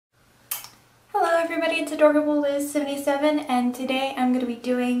everybody, it's Adorable Liz 77 and today I'm going to be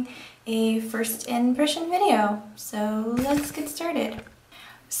doing a first impression video. So let's get started.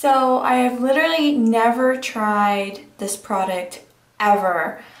 So I have literally never tried this product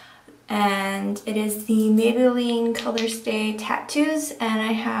ever, and it is the Maybelline Color Stay Tattoos, and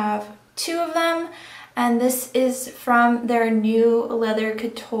I have two of them, and this is from their new Leather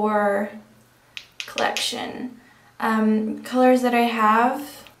Couture collection. Colors that I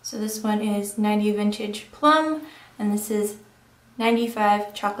have, so this one is 90 Vintage Plum, and this is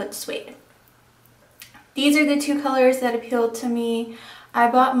 95 Chocolate Suede. These are the two colors that appealed to me. I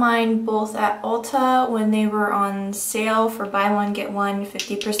bought mine both at Ulta when they were on sale for buy one get one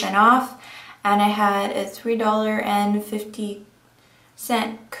 50% off, and I had a $3.50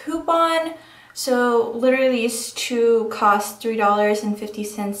 coupon. So literally these two cost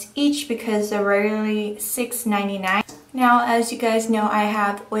 $3.50 each because they're regularly $6.99. Now, as you guys know, I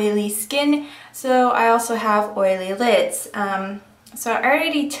have oily skin, so I also have oily lids. So I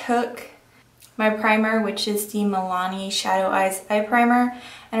already took my primer, which is the Milani Shadow Eyes Eye Primer,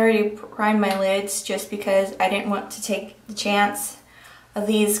 and I already primed my lids just because I didn't want to take the chance of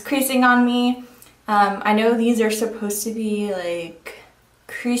these creasing on me. I know these are supposed to be like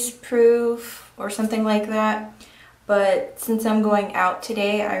crease proof or something like that, but since I'm going out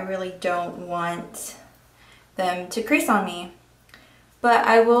today, I really don't want them to crease on me. But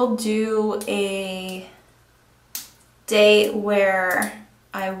I will do a day where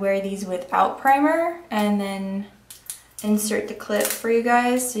I wear these without primer and then insert the clip for you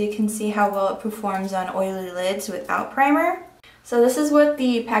guys so you can see how well it performs on oily lids without primer. So this is what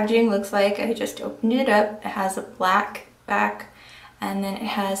the packaging looks like. I just opened it up. It has a black back, and then it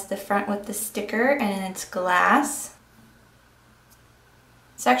has the front with the sticker, and it's glass.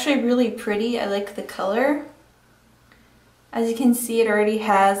 It's actually really pretty. I like the color. As you can see, it already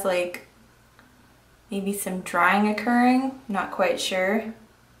has like maybe some drying occurring. Not quite sure.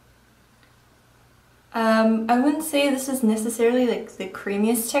 I wouldn't say this is necessarily like the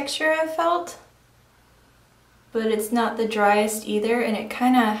creamiest texture I've felt, but it's not the driest either, and it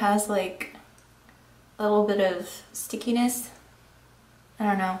kind of has like a little bit of stickiness. I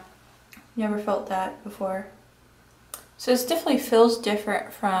don't know. Never felt that before. So this definitely feels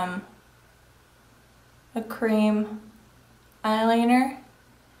different from a cream eyeliner.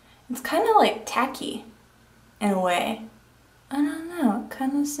 It's kind of like tacky in a way. I don't know, it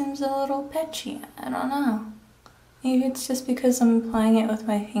kind of seems a little patchy. I don't know. Maybe it's just because I'm applying it with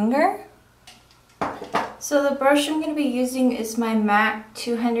my finger. So the brush I'm going to be using is my MAC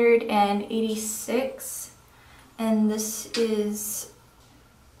 286, and this is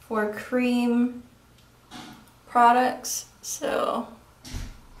for cream products. So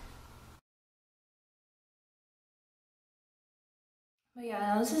but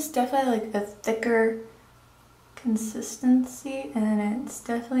yeah, this is definitely like a thicker consistency, and it's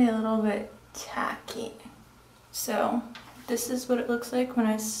definitely a little bit tacky. So this is what it looks like when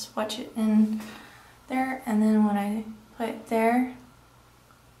I swatch it in there, and then when I put it there,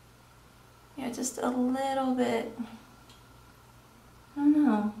 yeah, just a little bit, I don't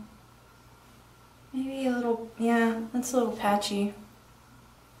know, maybe a little, yeah, that's a little patchy.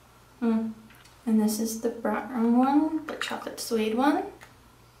 And this is the brown one, the chocolate suede one.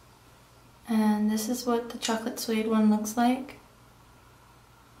 And this is what the chocolate suede one looks like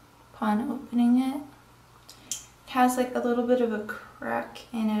upon opening it. It has like a little bit of a crack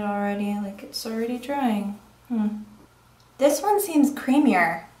in it already, like it's already drying. This one seems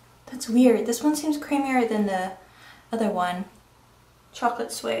creamier. That's weird. This one seems creamier than the other one,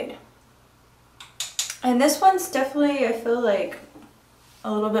 chocolate suede. And this one's definitely, I feel like,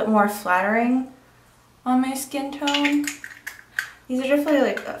 a little bit more flattering on my skin tone. These are definitely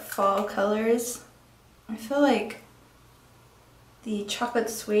like fall colors. I feel like the chocolate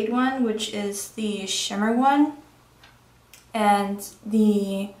suede one, which is the shimmer one, and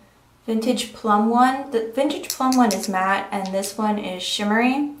the vintage plum one. The vintage plum one is matte and this one is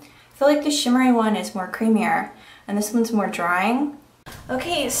shimmery. I feel like the shimmery one is more creamier and this one's more drying.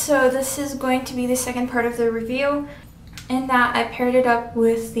 Okay, so this is going to be the second part of the review. In that, I paired it up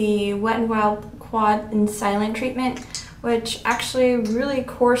with the Wet n Wild Quad and Silent treatment, which actually really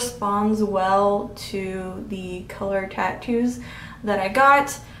corresponds well to the color tattoos that I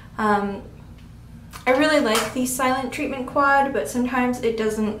got. I really like the Silent treatment quad, but sometimes it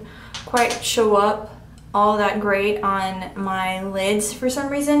doesn't quite show up all that great on my lids for some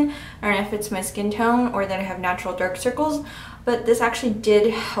reason. I don't know if it's my skin tone or that I have natural dark circles, but this actually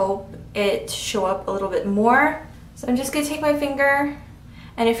did help it show up a little bit more. So I'm just gonna take my finger,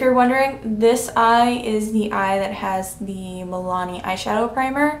 and if you're wondering, this eye is the eye that has the Milani eyeshadow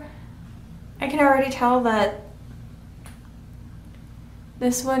primer, I can already tell that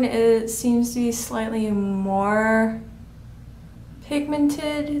this one seems to be slightly more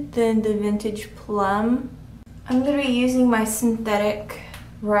pigmented than the Vintage Plum. I'm going to be using my synthetic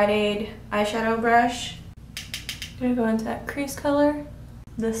Rite Aid eyeshadow brush. I'm going to go into that crease color.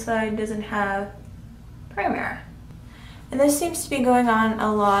 This side doesn't have primer. And this seems to be going on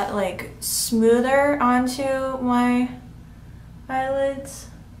a lot like smoother onto my eyelids,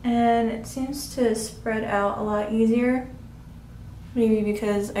 and it seems to spread out a lot easier. Maybe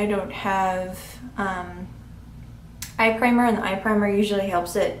because I don't have eye primer, and the eye primer usually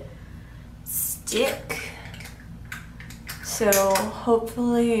helps it stick. So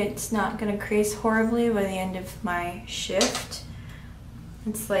hopefully it's not gonna crease horribly by the end of my shift.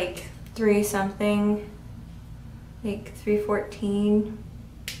 It's like 3 something, like 3:14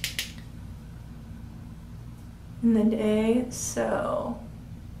 in the day, so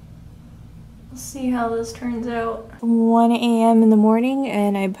we'll see how this turns out. 1 a.m. in the morning,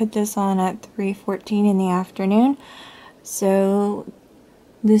 and I put this on at 3:14 in the afternoon. So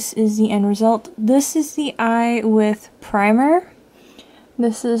this is the end result. This is the eye with primer.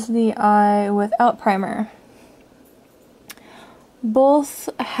 This is the eye without primer. Both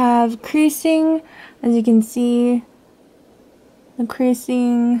have creasing. As you can see, the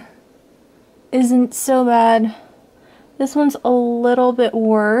creasing isn't so bad. This one's a little bit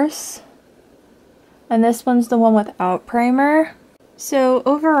worse. And this one's the one without primer. So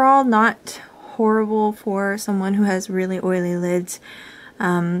overall, not horrible for someone who has really oily lids.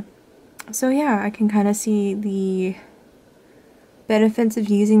 So yeah, I can kind of see the benefits of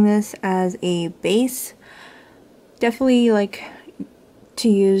using this as a base. Definitely like to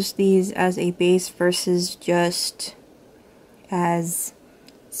use these as a base versus just as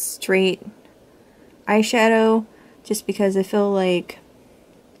straight eyeshadow, just because I feel like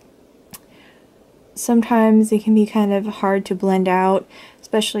sometimes they can be kind of hard to blend out,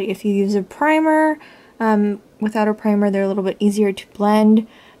 especially if you use a primer. Without a primer, they're a little bit easier to blend.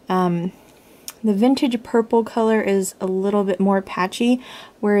 The Vintage Purple color is a little bit more patchy,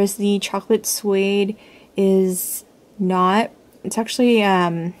 whereas the Chocolate Suede is not. It's actually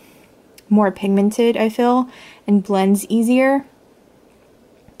more pigmented, I feel, and blends easier.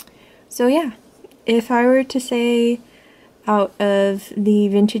 So yeah, if I were to say out of the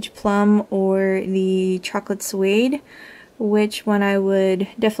Vintage Plum or the Chocolate Suede, which one I would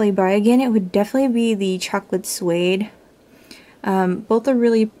definitely buy again, it would definitely be the Chocolate Suede. Both are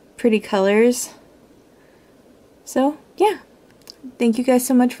really pretty colors. So yeah, thank you guys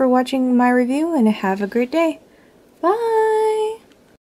so much for watching my review, and have a great day. Bye!